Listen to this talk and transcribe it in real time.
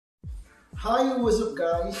Hi, what's up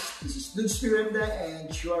guys? This is Dudes Miranda and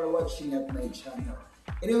you are watching at my channel.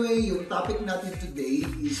 Anyway, yung topic natin today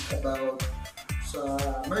is about sa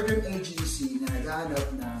Mercan agency na naghahanap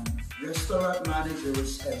ng restaurant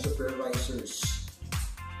managers and supervisors.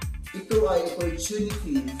 Ito ay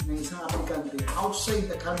opportunity ng isang aplikante outside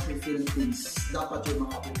the country Philippines. Dapat yung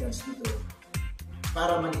mga applicants dito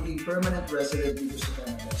para magiging permanent resident dito sa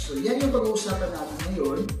Canada. So yan yung pag-uusapan natin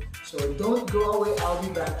ngayon. So don't go away, I'll be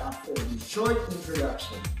back after the short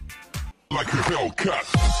introduction. Like a Hellcat.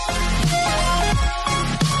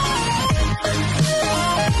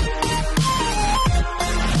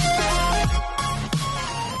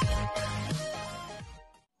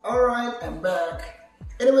 Alright, I'm back.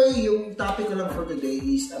 Anyway, yung topic ko lang for today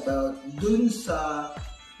is about dun sa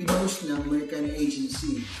pinost ng Mercan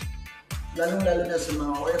agency. Lalong-lalo na sa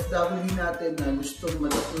mga OFW natin na gustong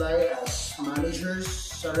mag-apply as managers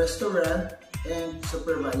sa restaurant and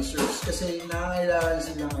supervisors kasi nangangailangan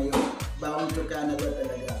sila ngayon bound to Canada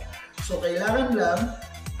talaga. So kailangan lang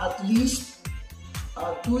at least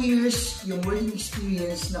 2 years yung working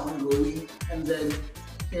experience na ongoing, and then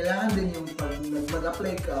kailangan din yung pag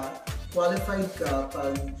mag-apply ka, qualified ka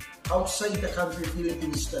pag outside the country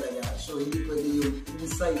Philippines talaga. So hindi pwede yung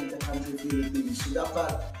inside the country Philippines. So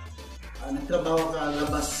dapat nagtrabaho ka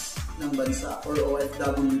labas ng bansa or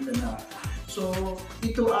OFW ka na. So,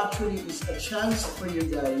 ito actually is a chance for you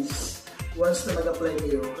guys once na mag-apply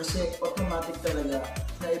kayo kasi automatic talaga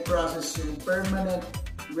na i-process yung permanent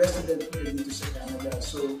resident nyo dito sa Canada.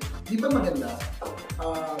 So, di ba maganda?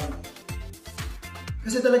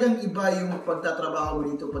 Kasi talagang iba yung pagtatrabaho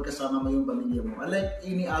mo dito pagkasama mo yung pamilya mo. Unlike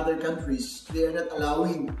any other countries, they are not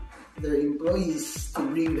allowing their employees to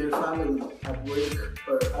bring their family at work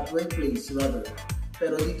or at workplace rather.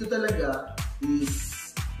 Pero dito talaga is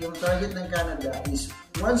yung target ng Canada is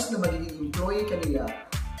once na magiging employee ka nila,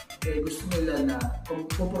 gusto nila na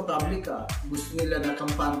komportable ka, gusto nila na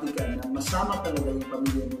kampante ka, na masama talaga yung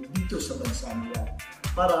pamilya mo dito sa bansa nila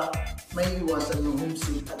para may iwasan yung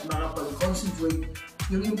homesick at makapag-concentrate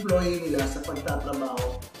yung employee nila sa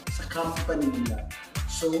pagtatrabaho sa company nila.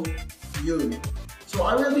 So, yun. So,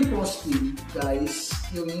 I will be posting, guys,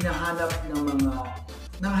 yung hinahanap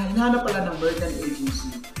pala ng Mercan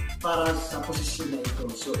agency para sa posisyon na ito.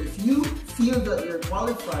 So, if you feel that you're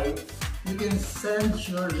qualified, you can send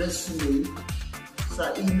your resume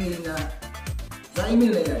sa email na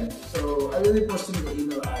yan. So, I will be posting the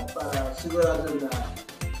email ad para sigurado na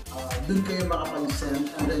dun kayo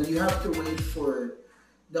makapag-send, and then you have to wait for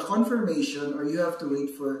the confirmation or you have to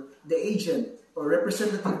wait for the agent or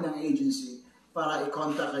representative ng agency para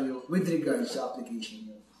i-contact kayo with regards sa application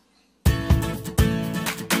nyo.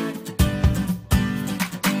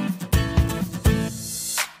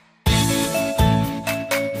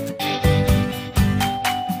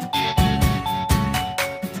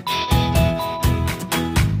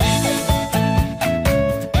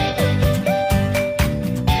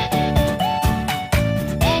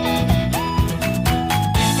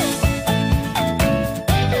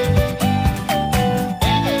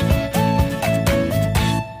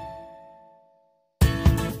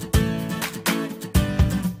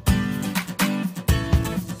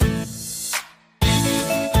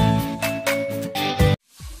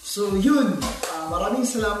 So yun, maraming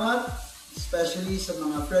salamat especially sa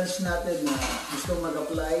mga friends natin na gustong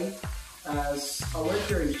mag-apply as a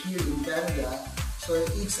worker here in Canada. So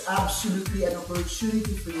it's absolutely an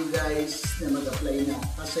opportunity for you guys na mag-apply na.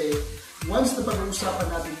 Kasi once na pag-uusapan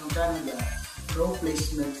natin yung Canada, no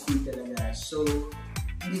placement fee talaga. So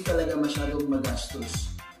hindi talaga masyadong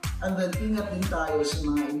magastos. And then ingat din tayo sa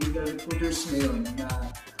mga illegal recruiters ngayon na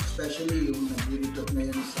especially yung nag-recruit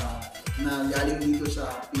ngayon na galing dito sa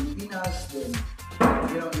Pilipinas, then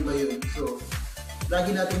iba yun. So,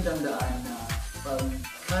 lagi natin tandaan na pag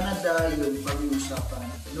Canada yung pag-uusapan,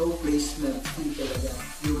 no placement fee talaga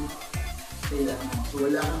yung kailangan. So,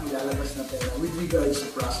 wala kang ilalabas na pera with regards sa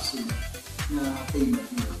processing na payment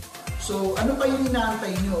nyo. So, ano pa yung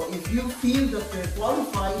inaantay nyo? If you feel that you're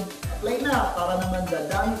qualified, apply na para naman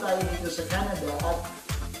dadami tayo dito sa Canada at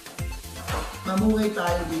mamuhay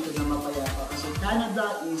tayo dito na mapayapa kasi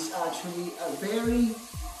Canada is actually a very,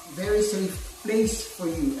 very safe place for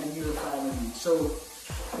you and your family. So,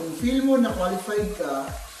 kung feel mo na qualified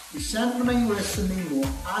ka, isend mo na yung resume mo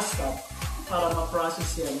ASAP para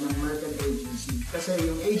ma-process yan ng Mercan agency. Kasi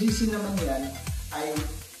yung agency naman yan ay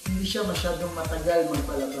hindi siya masyadong matagal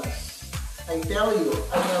magpalabas. I tell you,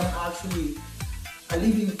 I am actually a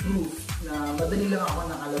living proof na madali lang ako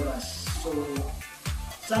nakalabas. So,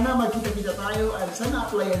 sana magkita-kita tayo at sana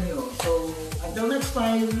applyan nyo. So, until next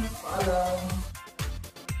time, paalam!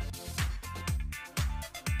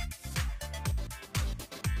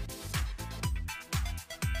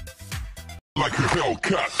 like a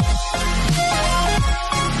Hellcat.